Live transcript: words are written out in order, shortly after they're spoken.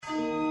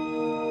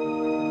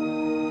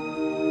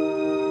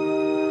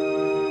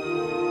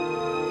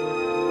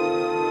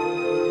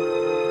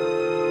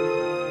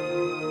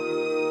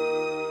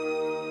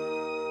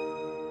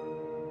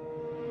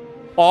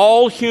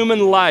all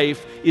human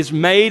life is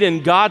made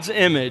in God's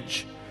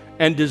image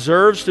and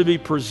deserves to be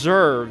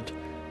preserved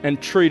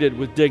and treated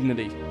with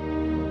dignity.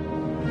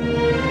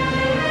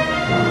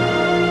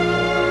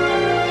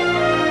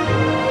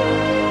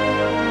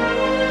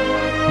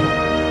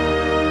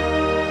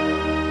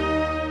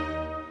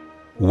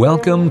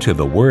 Welcome to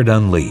The Word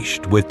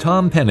Unleashed with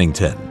Tom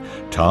Pennington.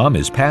 Tom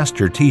is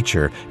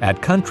pastor-teacher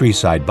at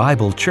Countryside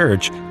Bible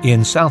Church in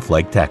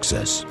Southlake,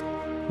 Texas.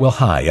 Well,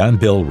 hi, I'm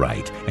Bill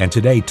Wright, and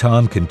today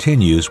Tom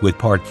continues with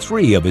part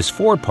 3 of his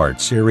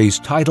 4-part series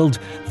titled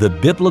The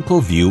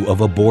Biblical View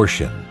of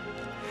Abortion.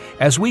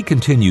 As we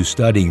continue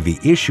studying the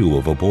issue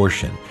of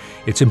abortion,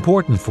 it's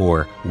important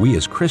for we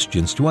as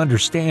Christians to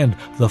understand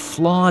the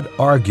flawed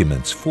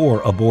arguments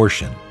for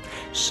abortion.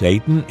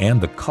 Satan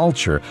and the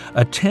culture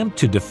attempt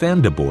to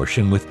defend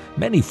abortion with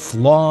many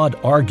flawed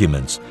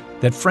arguments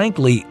that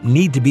frankly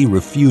need to be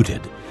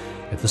refuted.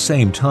 At the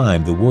same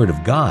time, the Word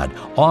of God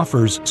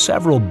offers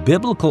several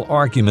biblical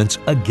arguments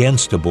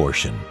against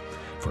abortion.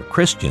 For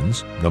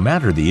Christians, no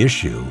matter the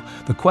issue,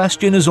 the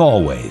question is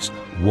always,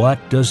 what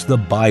does the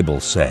Bible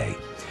say?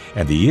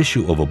 And the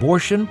issue of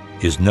abortion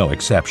is no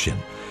exception.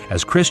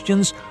 As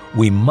Christians,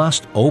 we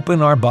must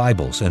open our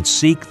Bibles and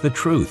seek the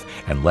truth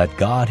and let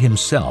God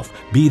Himself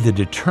be the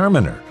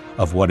determiner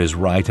of what is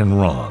right and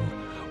wrong.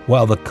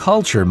 While the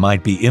culture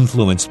might be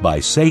influenced by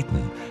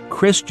Satan,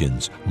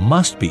 Christians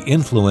must be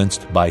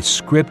influenced by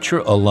Scripture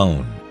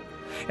alone.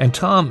 And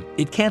Tom,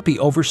 it can't be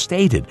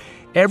overstated.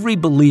 Every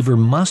believer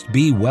must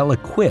be well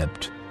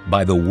equipped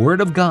by the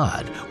Word of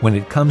God when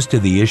it comes to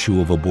the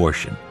issue of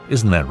abortion.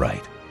 Isn't that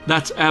right?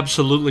 That's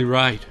absolutely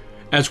right.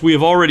 As we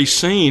have already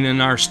seen in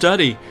our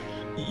study,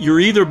 you're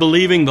either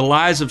believing the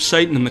lies of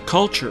Satan and the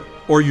culture,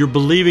 or you're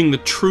believing the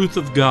truth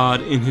of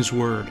God in His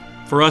Word.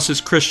 For us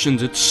as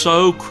Christians, it's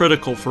so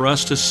critical for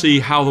us to see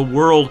how the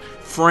world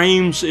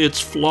frames its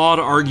flawed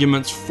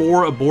arguments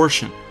for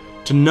abortion,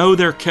 to know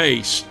their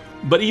case.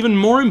 But even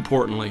more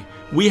importantly,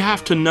 we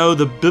have to know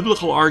the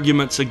biblical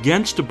arguments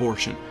against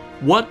abortion.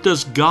 What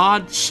does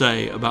God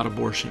say about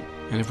abortion?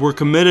 And if we're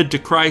committed to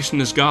Christ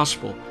and His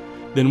gospel,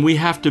 then we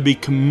have to be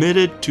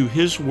committed to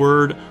His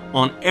Word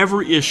on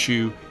every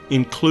issue,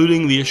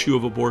 including the issue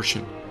of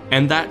abortion.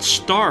 And that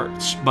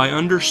starts by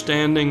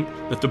understanding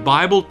that the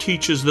Bible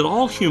teaches that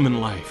all human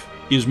life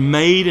is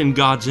made in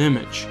God's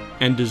image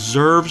and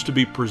deserves to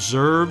be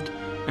preserved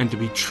and to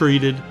be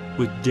treated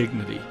with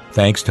dignity.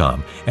 Thanks,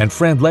 Tom. And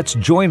friend, let's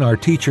join our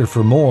teacher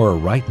for more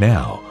right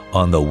now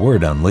on The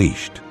Word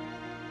Unleashed.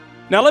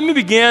 Now let me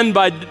begin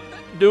by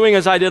doing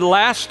as I did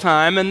last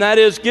time, and that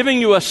is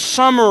giving you a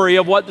summary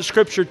of what the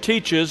Scripture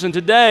teaches. And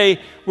today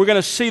we're going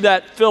to see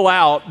that fill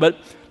out. But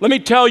let me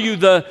tell you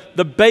the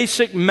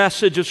basic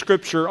message of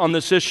Scripture on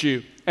this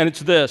issue, and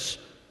it's this.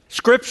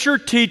 Scripture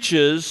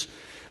teaches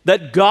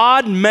that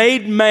God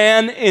made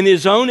man in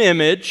His own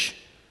image.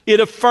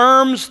 It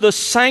affirms the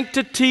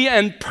sanctity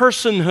and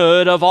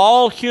personhood of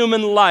all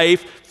human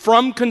life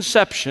from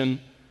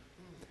conception,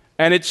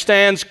 and it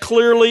stands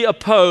clearly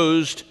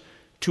opposed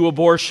to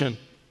abortion.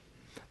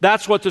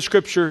 That's what the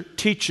Scripture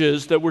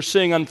teaches that we're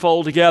seeing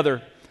unfold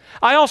together.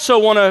 I also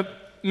want to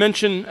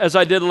mention, as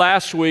I did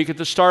last week at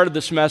the start of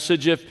this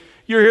message, if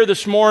you're here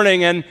this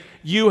morning and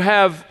you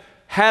have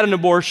had an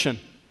abortion,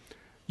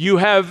 you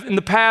have in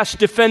the past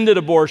defended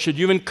abortion,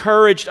 you've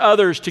encouraged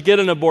others to get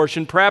an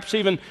abortion, perhaps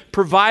even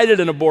provided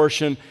an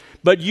abortion,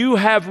 but you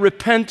have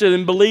repented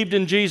and believed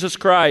in Jesus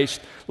Christ,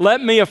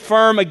 let me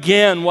affirm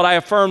again what I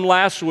affirmed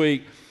last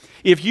week.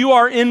 If you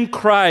are in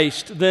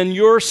Christ, then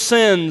your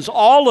sins,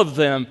 all of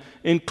them,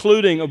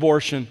 including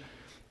abortion,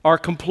 are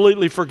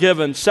completely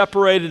forgiven,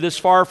 separated as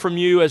far from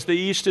you as the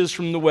east is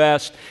from the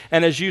west.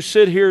 And as you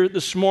sit here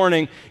this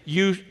morning,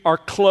 you are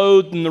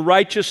clothed in the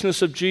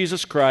righteousness of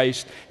Jesus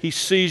Christ. He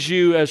sees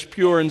you as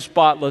pure and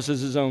spotless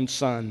as His own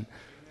Son.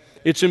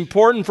 It's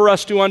important for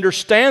us to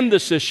understand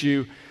this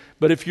issue,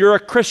 but if you're a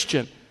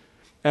Christian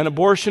and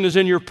abortion is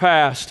in your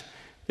past,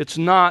 it's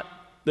not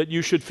that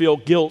you should feel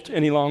guilt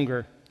any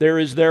longer. There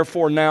is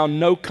therefore now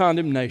no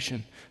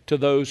condemnation to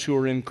those who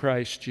are in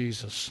Christ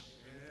Jesus.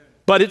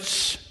 But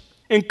it's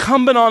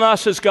incumbent on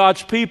us as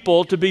God's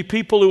people to be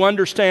people who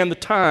understand the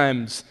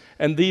times,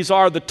 and these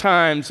are the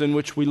times in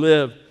which we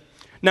live.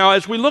 Now,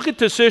 as we look at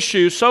this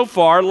issue so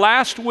far,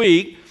 last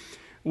week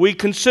we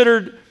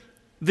considered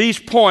these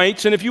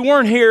points, and if you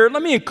weren't here,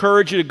 let me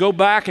encourage you to go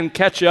back and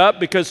catch up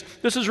because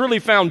this is really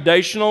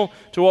foundational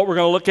to what we're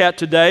going to look at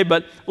today.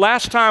 But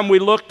last time we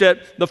looked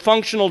at the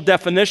functional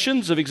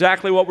definitions of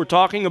exactly what we're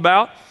talking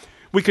about.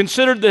 We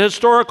considered the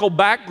historical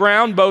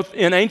background, both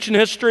in ancient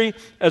history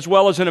as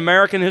well as in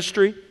American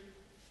history.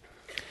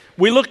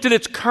 We looked at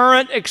its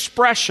current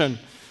expression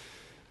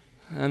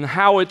and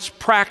how it's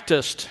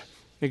practiced,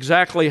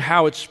 exactly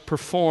how it's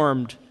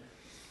performed.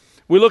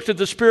 We looked at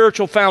the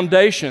spiritual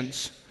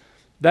foundations.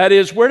 That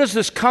is, where does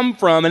this come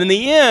from? And in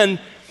the end,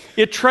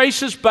 it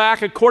traces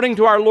back, according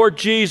to our Lord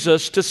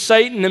Jesus, to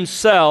Satan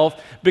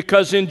himself,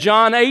 because in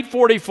John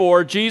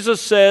 8:44, Jesus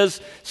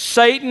says,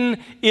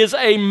 Satan is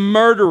a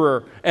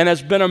murderer and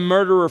has been a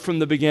murderer from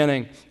the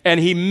beginning. And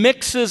he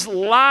mixes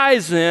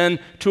lies in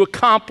to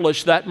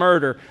accomplish that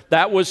murder.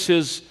 That was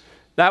his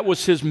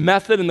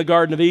method in the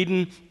Garden of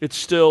Eden. It's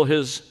still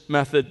his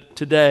method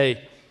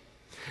today.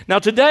 Now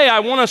today I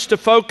want us to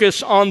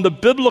focus on the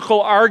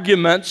biblical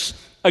arguments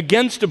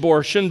against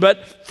abortion,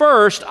 but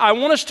first I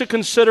want us to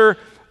consider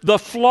the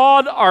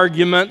flawed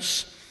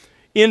arguments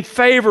in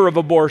favor of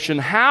abortion.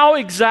 How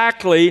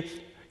exactly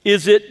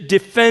is it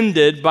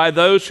defended by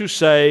those who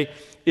say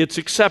it's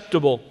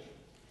acceptable?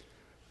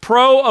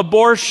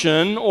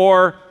 Pro-abortion,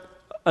 or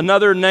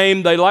another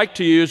name they like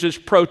to use is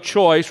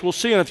pro-choice. We'll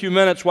see in a few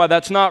minutes why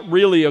that's not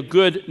really a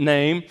good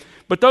name.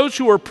 But those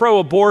who are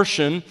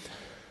pro-abortion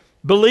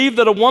believe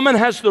that a woman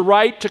has the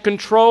right to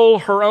control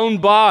her own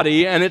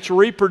body and its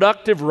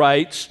reproductive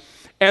rights,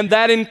 and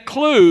that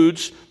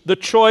includes the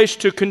choice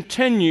to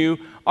continue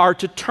or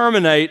to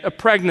terminate a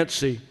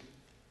pregnancy.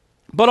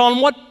 But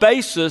on what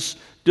basis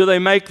do they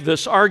make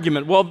this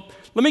argument? Well,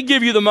 let me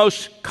give you the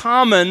most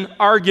common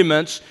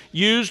arguments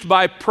used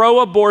by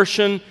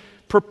pro-abortion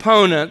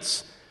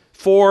proponents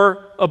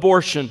for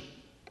abortion.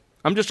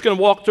 I'm just going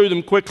to walk through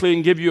them quickly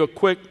and give you a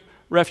quick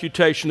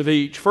refutation of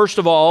each. First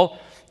of all,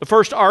 the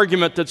first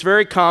argument that's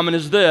very common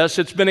is this: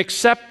 it's been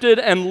accepted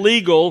and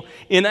legal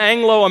in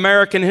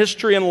Anglo-American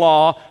history and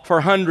law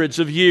for hundreds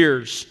of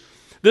years.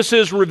 This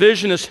is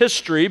revisionist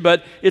history,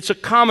 but it's a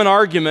common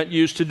argument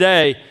used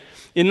today.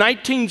 In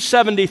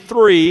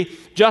 1973,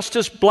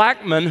 Justice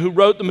Blackmun, who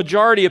wrote the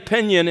majority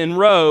opinion in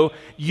Roe,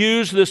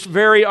 used this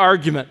very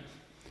argument.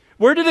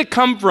 Where did it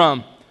come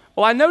from?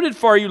 Well, I noted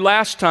for you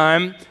last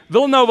time,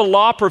 Villanova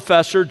law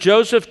professor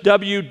Joseph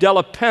W.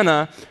 Della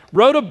Penna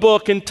wrote a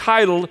book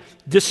entitled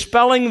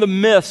Dispelling the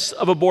Myths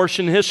of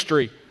Abortion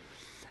History.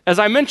 As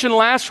I mentioned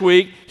last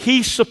week,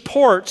 he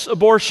supports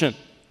abortion.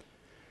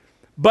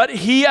 But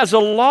he, as a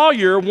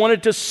lawyer,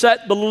 wanted to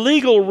set the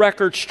legal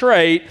record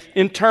straight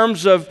in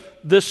terms of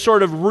this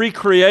sort of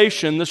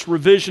recreation, this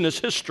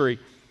revisionist history.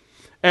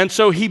 And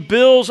so he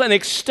builds an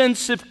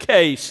extensive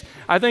case.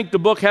 I think the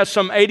book has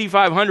some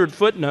 8,500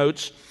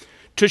 footnotes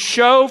to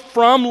show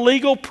from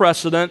legal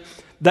precedent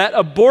that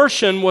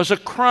abortion was a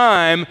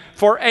crime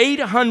for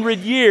 800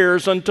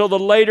 years until the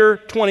later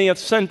 20th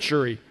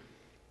century.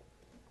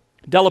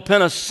 Della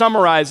Penna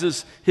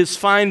summarizes his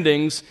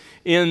findings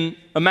in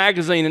a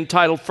magazine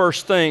entitled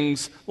First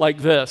Things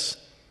like this,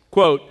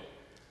 quote,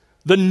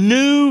 "The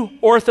new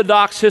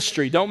orthodox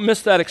history," don't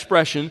miss that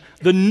expression,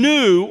 "the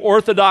new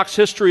orthodox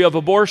history of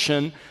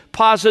abortion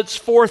posits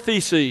four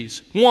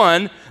theses.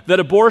 One, that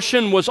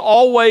abortion was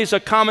always a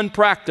common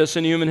practice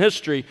in human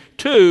history.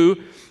 Two,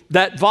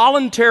 that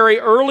voluntary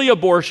early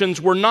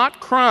abortions were not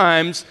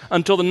crimes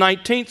until the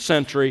 19th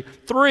century.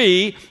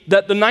 Three,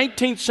 that the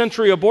 19th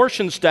century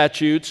abortion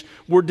statutes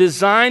were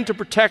designed to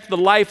protect the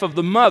life of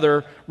the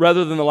mother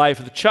rather than the life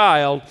of the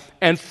child.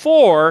 And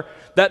four,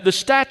 that the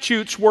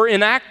statutes were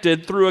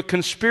enacted through a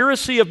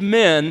conspiracy of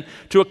men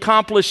to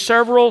accomplish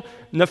several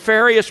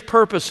nefarious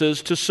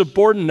purposes to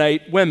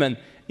subordinate women,"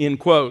 end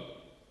quote.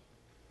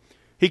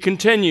 He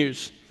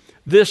continues,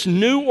 "This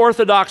new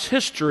Orthodox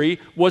history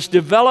was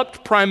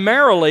developed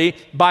primarily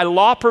by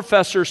law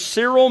professor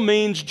Cyril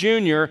Means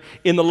Jr.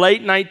 in the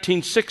late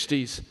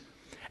 1960s.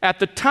 At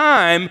the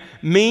time,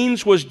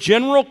 Means was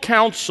general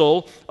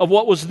counsel of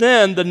what was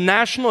then the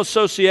National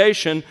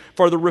Association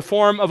for the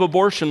Reform of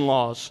Abortion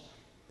Laws.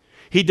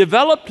 He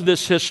developed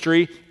this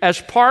history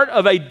as part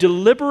of a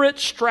deliberate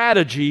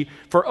strategy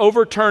for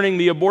overturning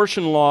the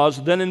abortion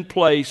laws then in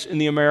place in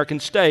the American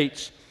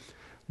states.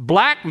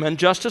 Blackmun,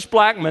 Justice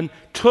Blackmun,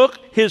 took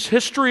his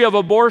history of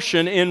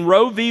abortion in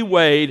Roe v.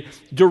 Wade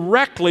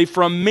directly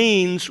from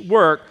Means'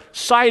 work,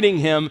 citing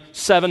him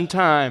 7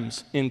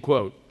 times," end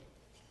quote.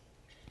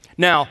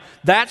 Now,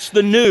 that's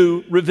the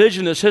new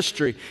revisionist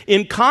history.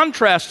 In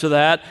contrast to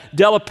that,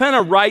 Della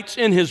Penna writes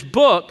in his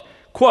book,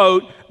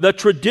 quote, "The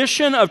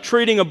tradition of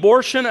treating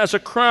abortion as a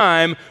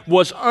crime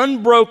was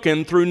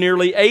unbroken through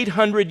nearly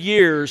 800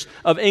 years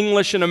of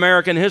English and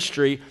American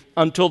history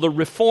until the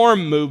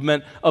reform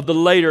movement of the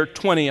later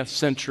 20th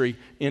century,"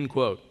 end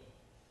quote.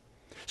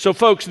 So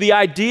folks, the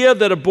idea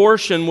that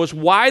abortion was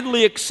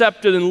widely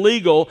accepted and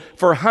legal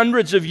for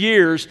hundreds of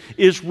years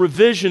is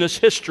revisionist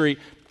history.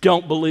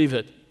 Don't believe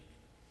it.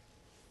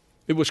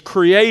 It was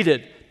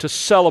created to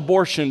sell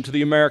abortion to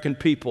the American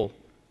people.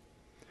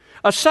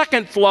 A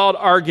second flawed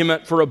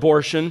argument for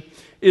abortion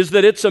is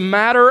that it's a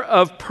matter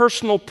of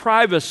personal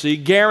privacy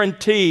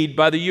guaranteed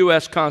by the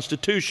U.S.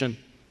 Constitution.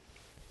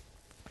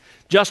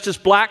 Justice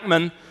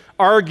Blackmun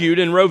argued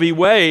in Roe v.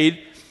 Wade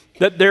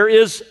that there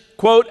is,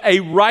 quote, "a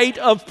right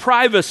of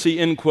privacy,"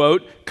 end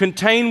quote,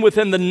 contained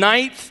within the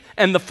 9th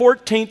and the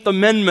 14th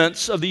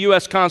Amendments of the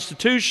U.S.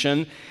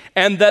 Constitution,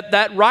 and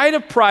that right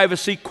of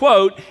privacy,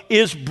 quote,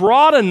 "is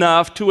broad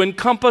enough to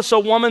encompass a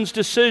woman's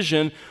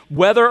decision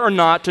whether or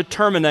not to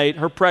terminate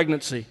her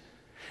pregnancy."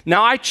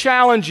 Now, I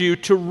challenge you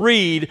to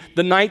read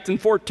the 9th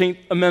and 14th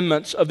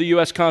Amendments of the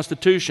U.S.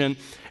 Constitution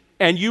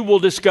and you will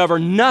discover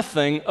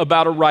nothing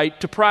about a right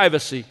to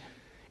privacy.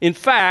 In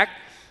fact,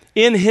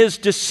 in his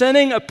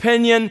dissenting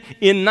opinion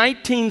in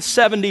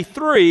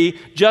 1973,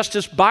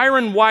 Justice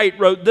Byron White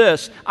wrote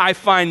this: "I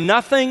find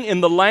nothing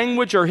in the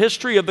language or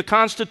history of the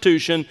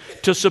Constitution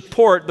to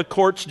support the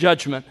court's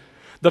judgment.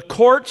 The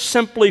court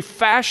simply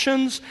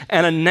fashions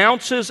and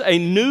announces a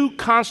new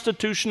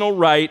constitutional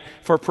right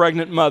for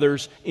pregnant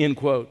mothers," end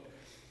quote.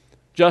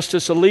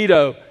 Justice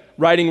Alito,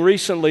 writing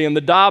recently in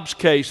the Dobbs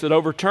case that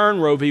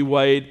overturned Roe v.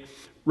 Wade,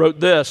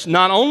 wrote this: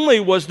 "Not only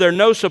was there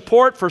no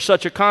support for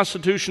such a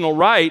constitutional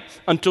right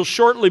until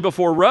shortly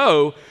before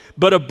Roe,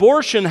 but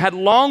abortion had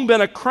long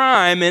been a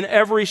crime in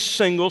every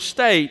single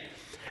state.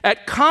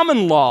 At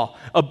common law,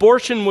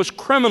 abortion was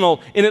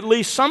criminal in at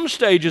least some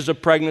stages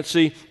of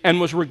pregnancy and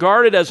was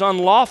regarded as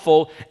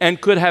unlawful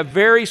and could have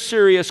very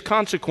serious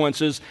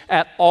consequences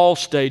at all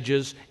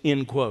stages,"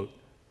 end quote.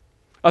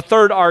 A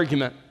third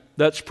argument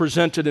that's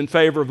presented in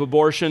favor of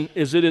abortion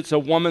is that it's a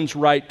woman's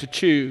right to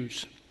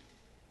choose.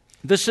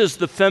 This is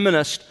the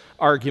feminist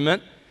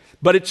argument,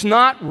 but it's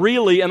not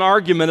really an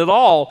argument at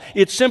all.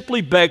 It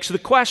simply begs the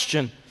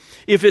question: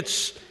 if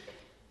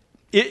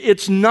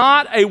it's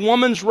not a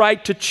woman's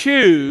right to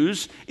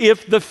choose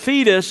if the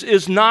fetus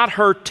is not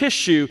her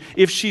tissue,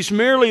 if she's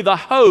merely the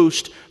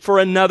host for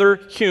another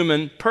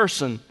human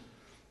person.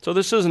 So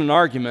this isn't an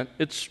argument.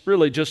 It's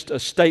really just a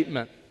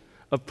statement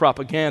of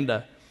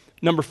propaganda.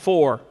 Number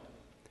 4,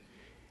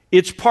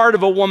 it's part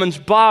of a woman's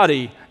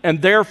body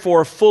and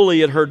therefore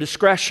fully at her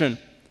discretion.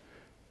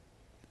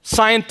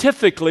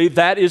 Scientifically,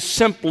 that is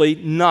simply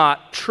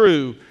not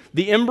true.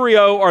 The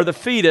embryo or the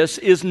fetus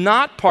is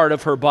not part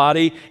of her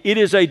body. It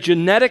is a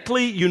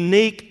genetically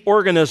unique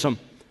organism.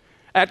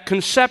 At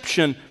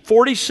conception,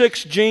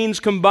 46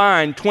 genes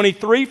combined,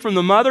 23 from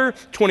the mother,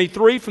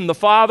 23 from the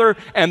father,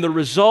 and the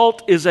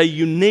result is a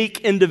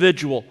unique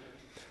individual.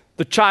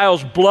 The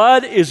child's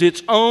blood is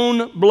its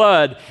own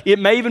blood. It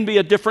may even be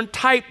a different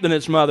type than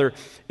its mother.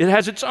 It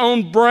has its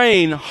own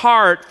brain,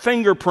 heart,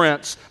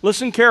 fingerprints.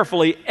 Listen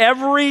carefully.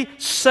 Every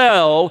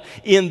cell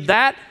in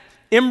that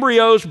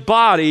embryo's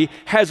body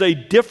has a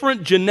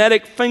different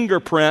genetic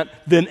fingerprint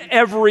than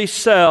every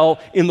cell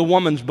in the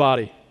woman's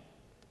body.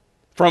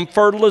 From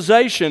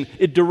fertilization,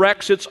 it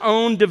directs its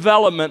own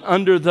development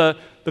under the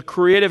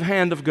creative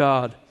hand of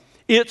God.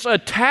 It's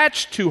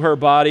attached to her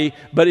body,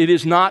 but it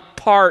is not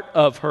part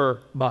of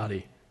her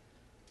body.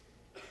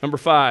 Number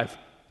 5,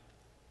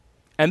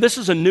 and this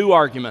is a new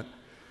argument.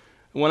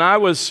 When I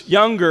was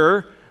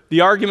younger,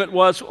 the argument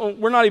was,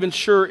 we're not even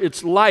sure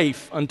it's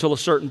life until a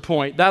certain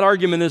point. That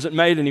argument isn't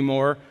made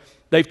anymore.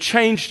 They've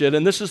changed it,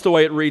 and this is the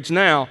way it reads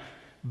now.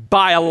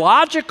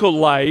 Biological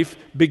life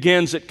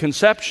begins at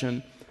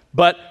conception,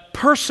 but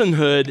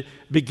personhood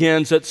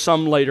begins at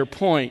some later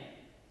point.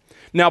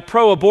 Now,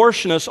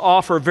 pro-abortionists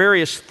offer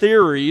various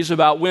theories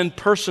about when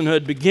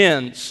personhood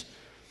begins.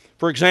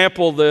 For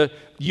example, the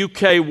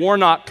UK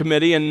Warnock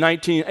Committee in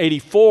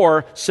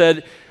 1984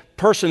 said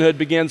personhood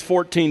begins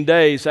 14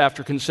 days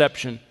after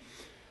conception.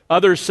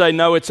 Others say,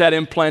 no, it's at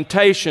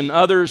implantation.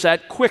 Others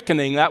at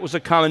quickening. That was a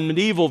common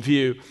medieval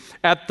view.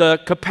 At the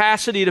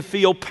capacity to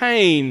feel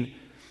pain.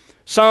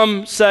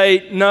 Some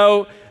say,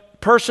 no,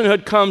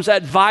 personhood comes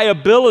at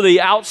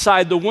viability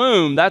outside the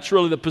womb. That's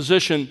really the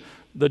position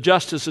the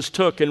justices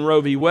took in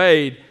Roe v.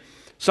 Wade.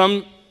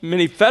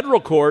 Many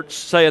federal courts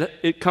say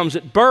it comes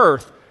at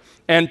birth.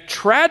 And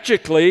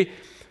tragically,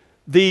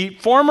 the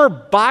former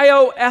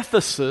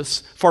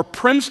bioethicist for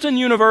Princeton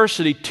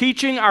University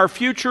teaching our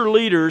future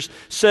leaders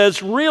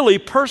says really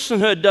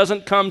personhood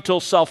doesn't come till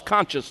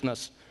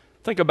self-consciousness.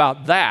 Think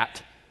about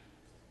that.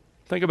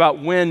 Think about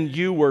when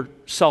you were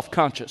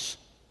self-conscious.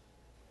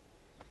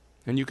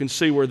 And you can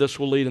see where this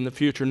will lead in the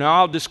future. Now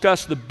I'll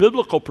discuss the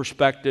biblical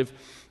perspective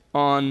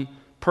on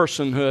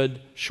personhood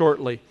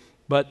shortly,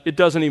 but it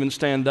doesn't even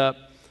stand up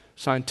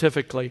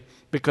scientifically,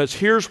 because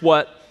here's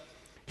what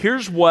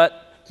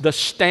the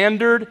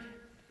standard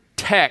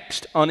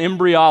text on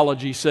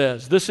embryology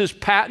says. This is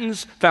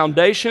Patton's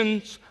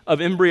Foundations of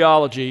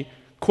Embryology.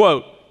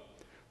 Quote,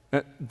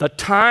 "The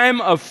time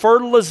of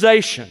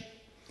fertilization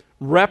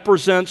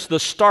represents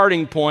the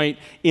starting point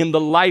in the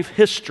life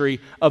history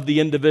of the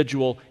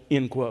individual,"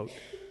 end quote.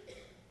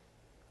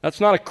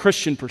 That's not a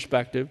Christian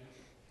perspective.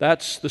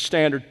 That's the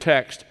standard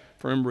text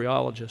for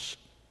embryologists.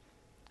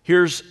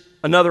 Here's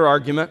another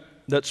argument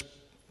that's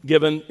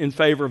given in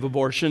favor of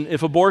abortion.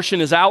 If abortion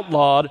is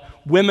outlawed,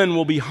 women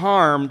will be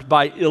harmed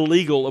by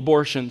illegal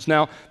abortions.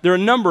 Now, there are a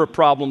number of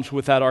problems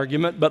with that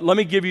argument, but let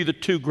me give you the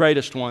 2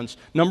 greatest ones.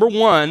 Number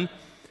 1,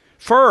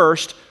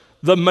 first,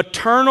 the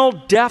maternal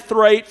death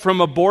rate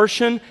from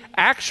abortion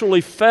actually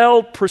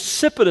fell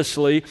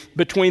precipitously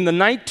between the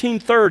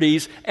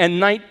 1930s and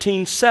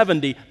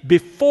 1970,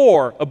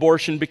 before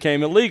abortion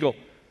became illegal.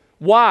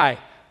 Why?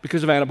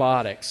 Because of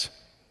antibiotics.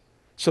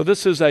 So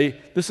this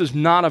is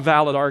not a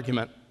valid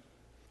argument.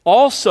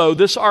 Also,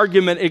 this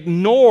argument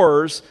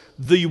ignores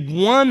the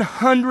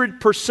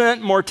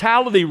 100%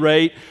 mortality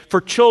rate for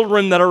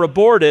children that are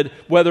aborted,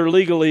 whether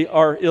legally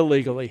or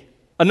illegally.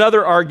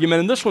 Another argument,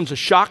 and this one's a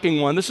shocking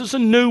one. This is a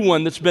new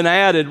one that's been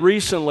added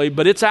recently,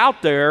 but it's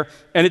out there,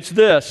 and it's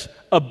this: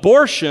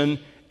 abortion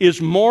is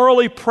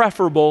morally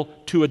preferable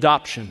to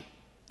adoption.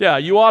 Yeah,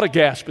 you ought to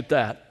gasp at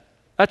that.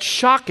 That's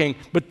shocking,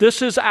 but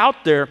this is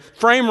out there.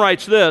 Frame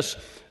writes this,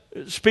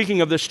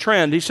 speaking of this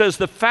trend. He says,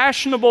 the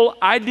fashionable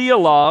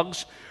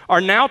ideologues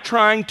are now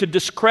trying to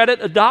discredit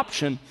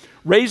adoption,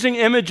 raising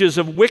images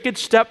of wicked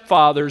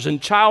stepfathers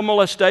and child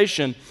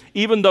molestation,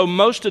 even though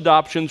most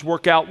adoptions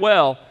work out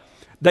well.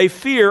 They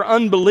fear,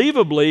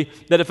 unbelievably,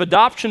 that if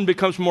adoption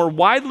becomes more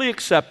widely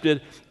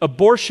accepted,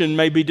 abortion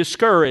may be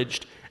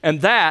discouraged.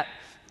 And that,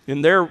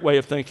 in their way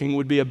of thinking,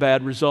 would be a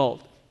bad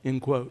result,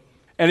 end quote.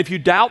 And if you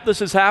doubt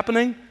this is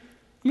happening,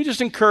 let me just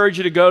encourage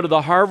you to go to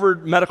the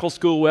Harvard Medical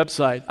School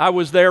website. I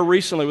was there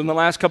recently, within the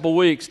last couple of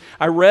weeks.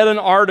 I read an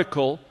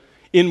article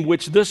in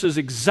which this is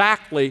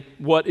exactly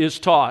what is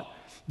taught,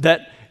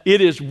 that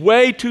it is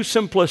way too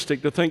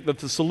simplistic to think that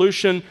the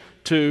solution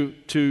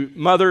to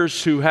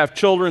mothers who have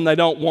children they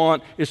don't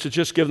want is to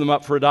just give them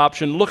up for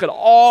adoption. Look at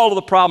all of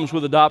the problems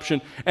with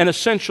adoption, and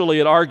essentially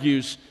it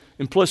argues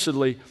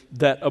implicitly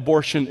that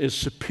abortion is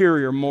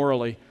superior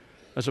morally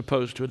as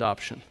opposed to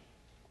adoption.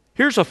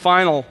 Here's a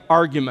final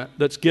argument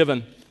that's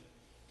given.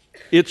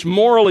 It's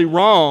morally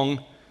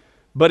wrong,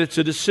 but it's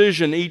a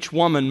decision each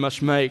woman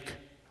must make.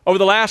 Over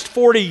the last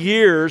 40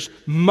 years,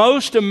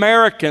 most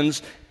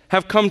Americans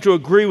have come to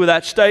agree with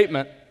that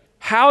statement.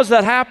 How has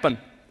that happened?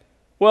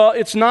 Well,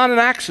 it's not an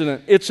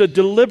accident. It's a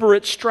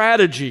deliberate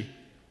strategy.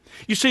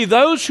 You see,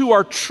 those who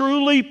are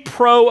truly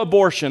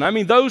pro-abortion, I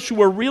mean those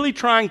who are really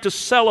trying to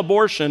sell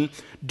abortion,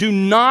 do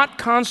not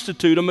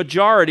constitute a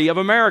majority of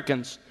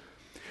Americans.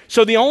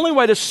 So the only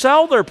way to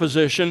sell their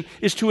position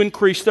is to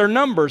increase their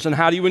numbers. And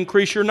how do you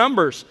increase your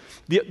numbers?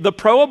 The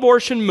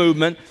pro-abortion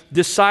movement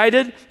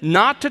decided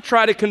not to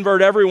try to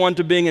convert everyone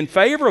to being in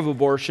favor of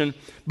abortion,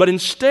 but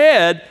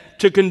instead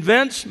to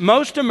convince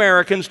most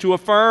Americans to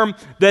affirm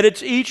that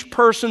it's each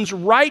person's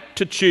right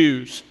to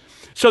choose.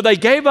 So they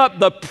gave up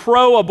the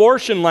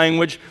pro-abortion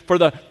language for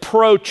the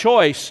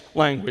pro-choice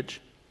language.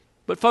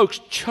 But folks,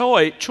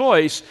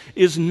 choice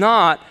is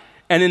not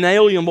an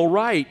inalienable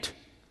right.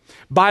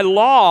 By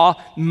law,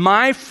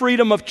 my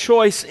freedom of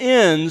choice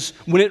ends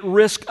when it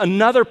risks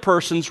another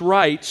person's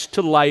rights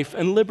to life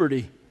and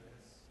liberty.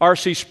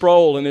 R.C.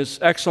 Sproul, in his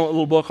excellent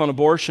little book on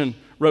abortion,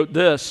 wrote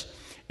this: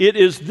 it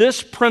is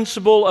this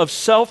principle of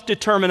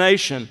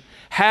self-determination,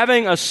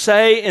 having a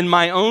say in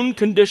my own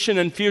condition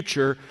and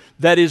future,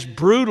 that is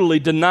brutally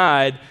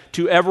denied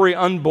to every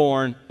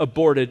unborn,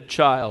 aborted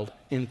child,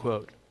 end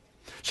quote.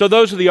 So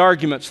those are the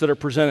arguments that are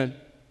presented.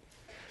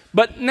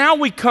 But now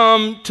we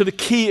come to the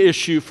key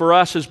issue for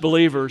us as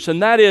believers,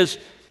 and that is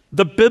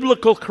the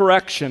biblical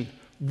correction.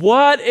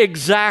 What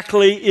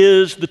exactly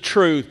is the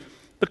truth?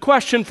 The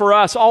question for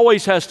us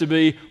always has to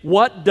be,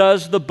 what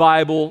does the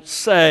Bible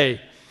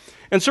say?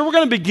 And so we're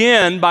going to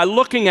begin by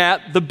looking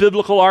at the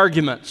biblical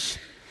arguments.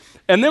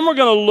 And then we're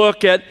going to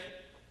look at,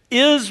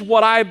 is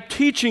what I'm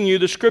teaching you,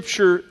 the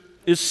Scripture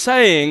is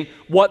saying,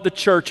 what the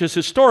church has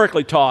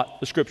historically taught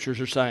the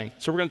Scriptures are saying.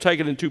 So we're going to take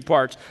it in two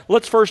parts.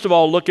 Let's first of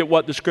all look at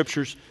what the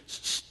Scriptures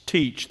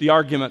teach, the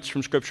arguments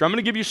from Scripture. I'm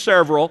going to give you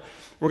several.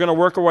 We're going to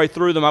work our way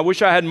through them. I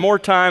wish I had more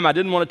time. I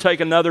didn't want to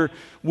take another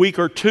week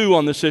or two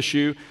on this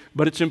issue,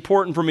 but it's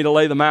important for me to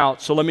lay them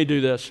out. So let me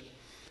do this.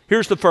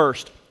 Here's the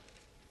first.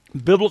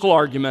 Biblical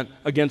argument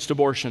against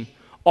abortion.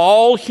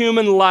 All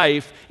human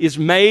life is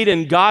made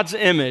in God's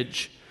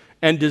image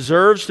and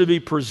deserves to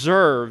be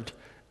preserved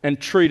and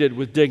treated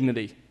with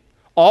dignity.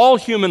 All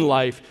human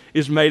life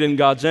is made in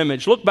God's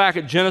image. Look back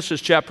at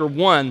Genesis chapter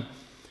 1.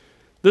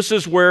 This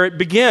is where it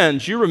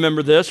begins. You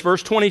remember this,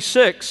 verse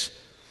 26.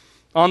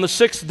 On the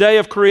sixth day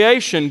of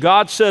creation,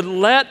 God said,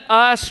 "Let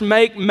us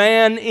make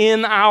man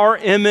in our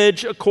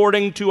image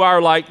according to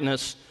our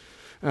likeness.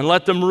 And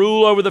let them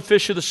rule over the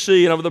fish of the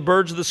sea, and over the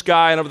birds of the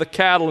sky, and over the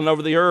cattle, and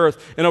over the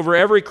earth, and over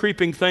every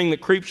creeping thing that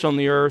creeps on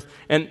the earth."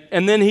 And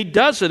then he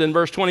does it in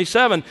verse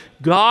 27.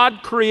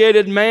 God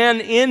created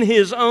man in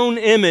his own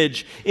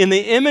image. In the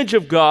image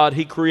of God,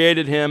 he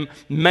created him.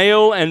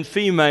 Male and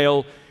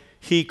female,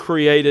 he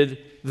created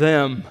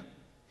them.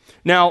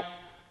 Now,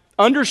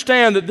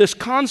 understand that this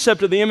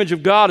concept of the image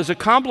of God is a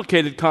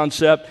complicated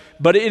concept,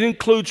 but it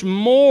includes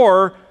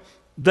more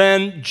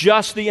than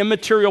just the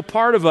immaterial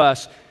part of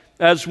us.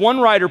 As one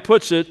writer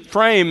puts it,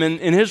 Frame,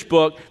 in his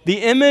book,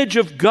 the image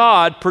of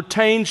God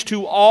pertains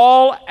to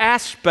all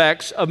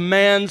aspects of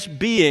man's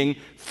being,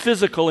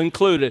 physical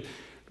included.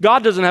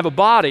 God doesn't have a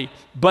body,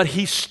 but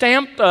he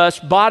stamped us,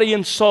 body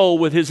and soul,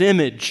 with his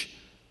image.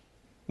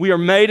 We are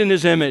made in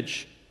his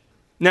image.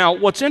 Now,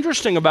 what's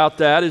interesting about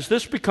that is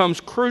this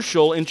becomes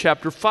crucial in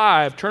chapter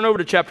 5. Turn over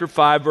to chapter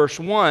 5, verse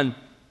 1.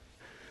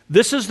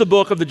 This is the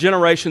book of the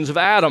generations of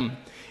Adam.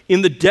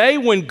 In the day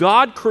when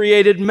God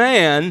created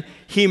man,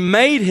 he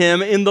made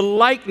him in the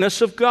likeness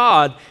of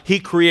God. He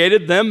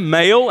created them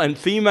male and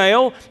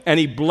female, and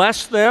he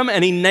blessed them,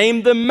 and he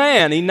named them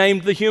man. He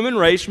named the human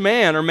race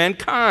man, or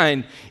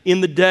mankind,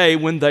 in the day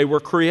when they were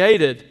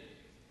created.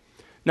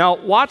 Now,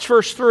 watch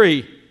verse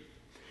 3.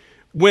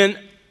 When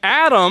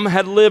Adam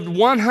had lived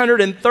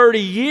 130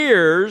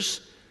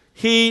 years,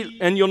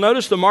 and you'll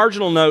notice the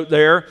marginal note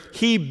there,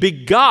 he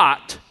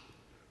begot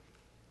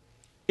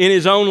in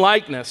his own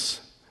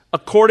likeness,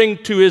 according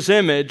to his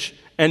image,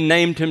 and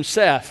named him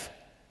Seth.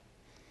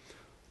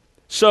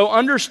 So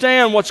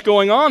understand what's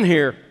going on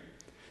here.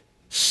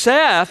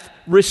 Seth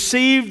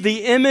received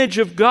the image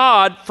of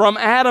God from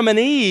Adam and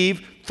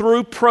Eve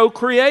through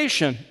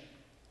procreation.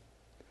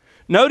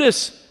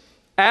 Notice,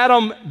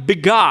 Adam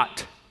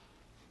begot.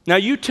 Now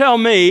you tell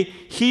me,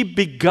 he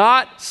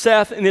begot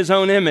Seth in his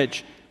own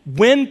image.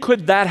 When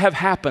could that have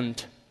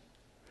happened?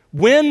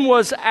 When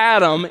was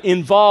Adam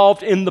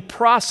involved in the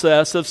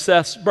process of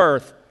Seth's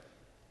birth?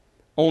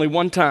 Only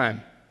one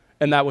time,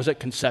 and that was at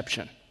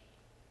conception.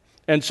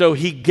 And so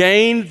he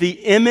gained the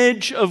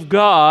image of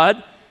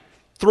God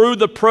through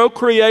the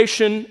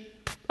procreation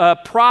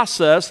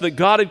process that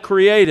God had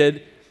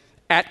created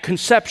at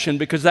conception,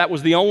 because that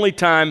was the only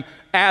time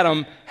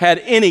Adam had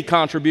any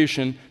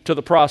contribution to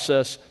the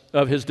process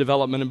of his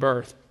development and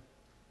birth.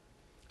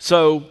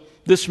 So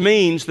this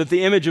means that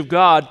the image of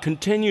God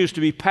continues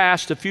to be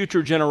passed to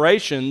future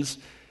generations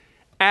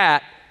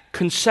at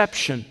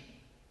conception.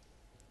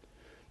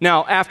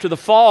 Now, after the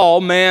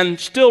fall, man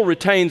still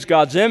retains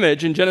God's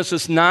image. In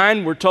Genesis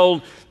 9, we're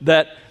told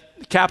that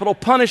capital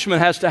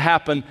punishment has to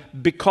happen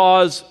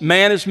because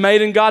man is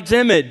made in God's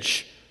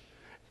image.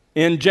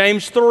 In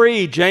James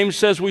 3, James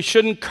says we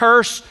shouldn't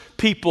curse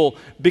people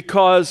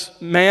because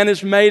man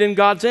is made in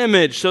God's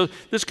image. So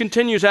this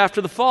continues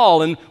after the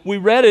fall, and we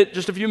read it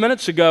just a few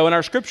minutes ago in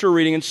our scripture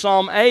reading in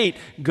Psalm 8.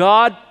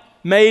 God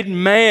made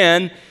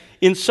man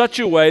in such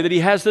a way that he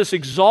has this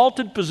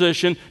exalted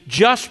position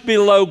just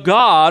below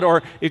God,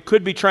 or it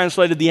could be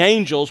translated the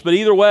angels, but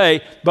either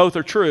way, both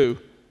are true.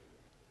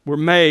 We're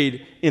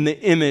made in the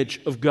image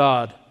of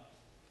God.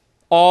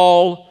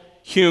 All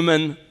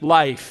human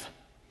life.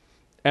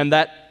 And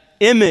that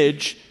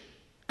image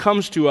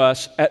comes to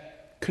us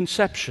at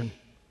conception.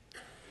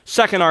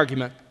 Second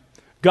argument,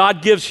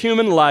 God gives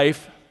human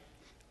life,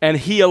 and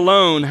he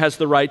alone has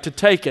the right to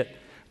take it.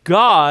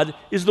 God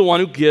is the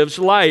one who gives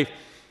life.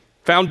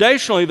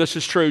 Foundationally, this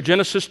is true.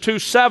 Genesis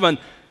 2:7,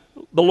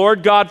 the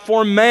Lord God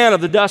formed man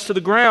of the dust of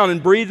the ground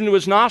and breathed into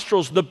his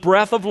nostrils the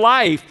breath of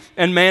life,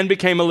 and man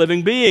became a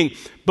living being.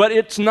 But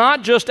it's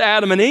not just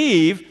Adam and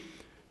Eve.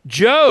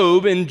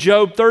 Job, in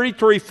Job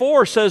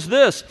 33:4, says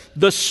this,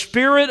 the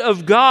Spirit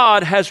of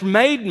God has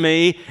made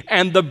me,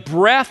 and the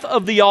breath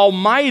of the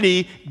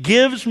Almighty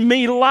gives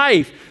me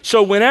life.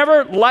 So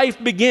whenever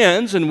life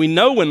begins, and we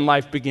know when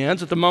life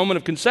begins, at the moment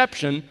of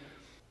conception,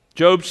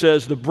 Job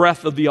says, the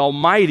breath of the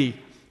Almighty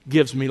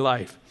gives me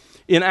life.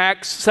 In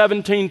Acts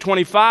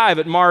 17:25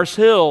 at Mars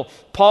Hill,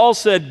 Paul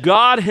said,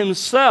 God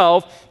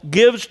himself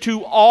gives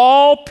to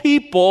all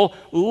people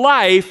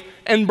life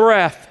and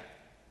breath.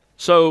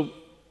 So,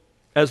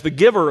 as the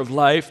giver of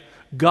life,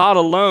 God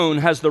alone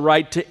has the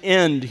right to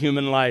end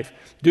human life.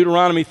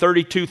 Deuteronomy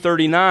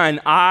 32:39,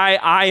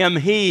 I am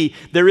he.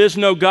 There is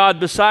no God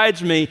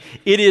besides me.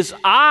 It is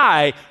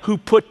I who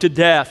put to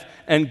death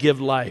and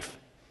give life.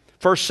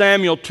 1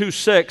 Samuel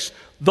 2:6,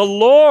 the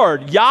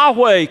Lord,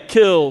 Yahweh,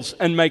 kills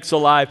and makes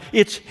alive.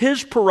 It's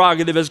his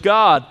prerogative as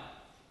God.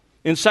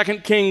 In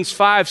 2 Kings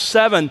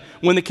 5:7,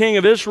 when the king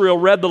of Israel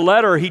read the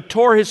letter, he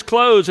tore his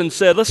clothes and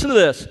said, listen to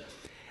this,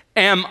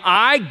 am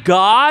I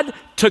God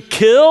to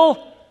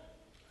kill?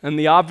 And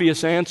the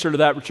obvious answer to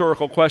that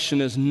rhetorical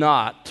question is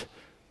not.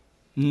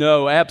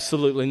 No,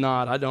 absolutely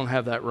not. I don't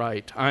have that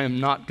right. I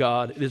am not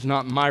God. It is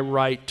not my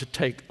right to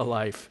take a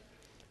life.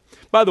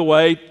 By the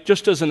way,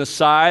 just as an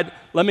aside,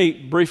 let me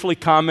briefly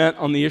comment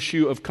on the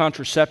issue of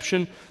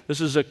contraception. This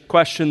is a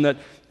question that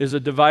is a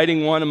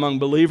dividing one among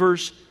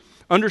believers.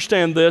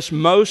 Understand this,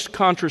 most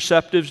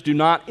contraceptives do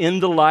not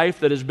end the life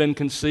that has been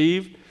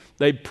conceived.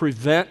 They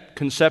prevent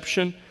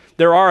conception.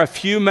 There are a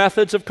few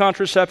methods of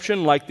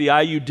contraception, like the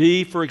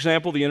IUD, for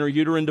example, the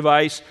intrauterine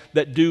device,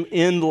 that do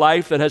end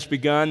life that has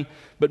begun,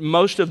 but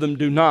most of them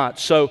do not.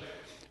 So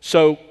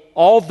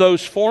all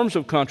those forms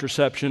of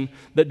contraception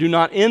that do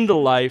not end the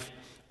life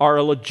are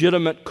a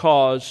legitimate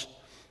cause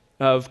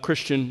of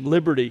Christian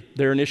liberty.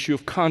 They're an issue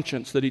of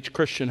conscience that each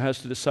Christian has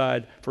to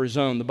decide for his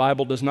own. The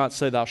Bible does not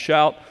say thou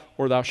shalt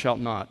or thou shalt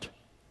not.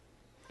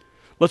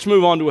 Let's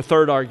move on to a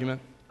third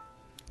argument.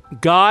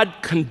 God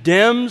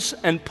condemns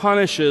and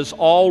punishes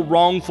all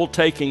wrongful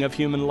taking of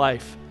human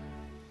life.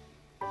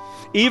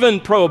 Even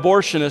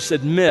pro-abortionists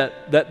admit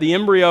that the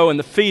embryo and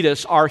the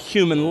fetus are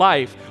human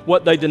life.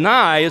 What they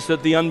deny is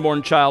that the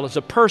unborn child is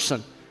a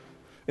person.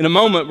 In a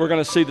moment, we're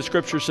going to see the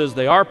scripture says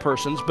they are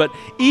persons, but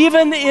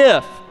even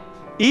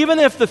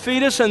if the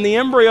fetus and the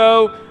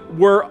embryo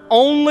were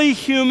only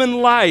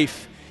human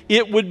life,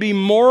 it would be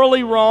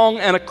morally wrong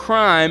and a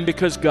crime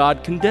because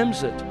God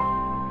condemns it.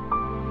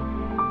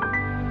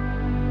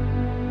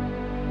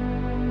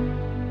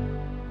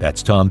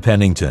 That's Tom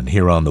Pennington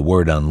here on The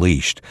Word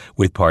Unleashed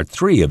with part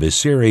 3 of his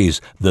series,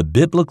 The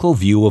Biblical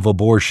View of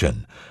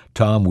Abortion.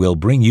 Tom will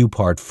bring you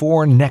part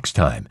 4 next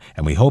time,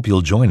 and we hope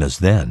you'll join us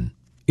then.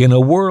 In a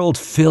world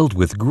filled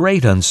with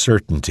great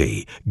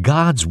uncertainty,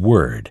 God's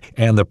Word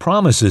and the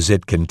promises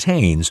it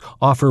contains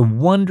offer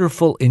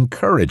wonderful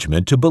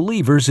encouragement to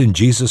believers in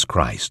Jesus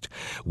Christ.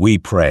 We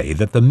pray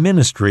that the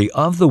ministry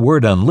of the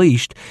Word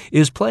Unleashed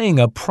is playing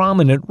a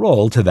prominent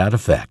role to that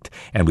effect,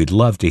 and we'd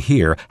love to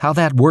hear how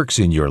that works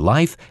in your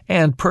life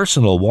and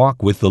personal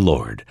walk with the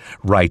Lord.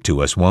 Write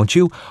to us, won't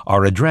you?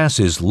 Our address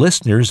is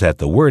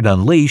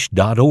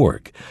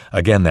listeners@thewordunleashed.org.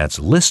 Again, that's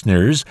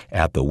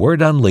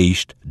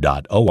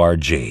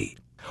listeners@thewordunleashed.org.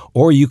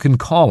 Or you can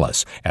call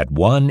us at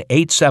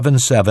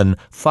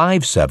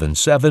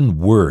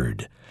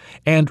 1-877-577-WORD.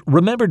 And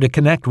remember to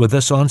connect with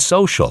us on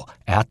social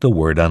 @The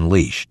Word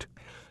Unleashed.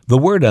 The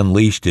Word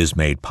Unleashed is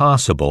made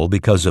possible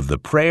because of the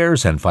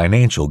prayers and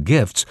financial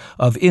gifts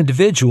of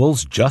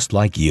individuals just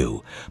like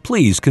you.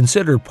 Please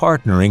consider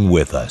partnering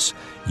with us.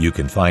 You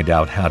can find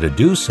out how to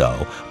do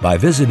so by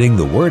visiting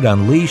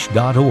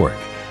thewordunleashed.org.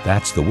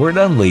 That's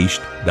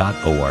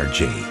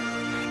thewordunleashed.org.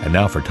 And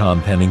now for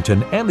Tom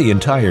Pennington and the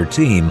entire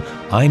team,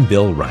 I'm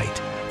Bill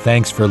Wright.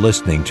 Thanks for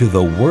listening to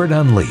The Word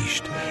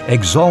Unleashed,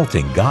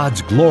 exalting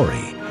God's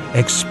glory,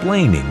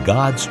 explaining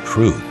God's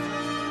truth.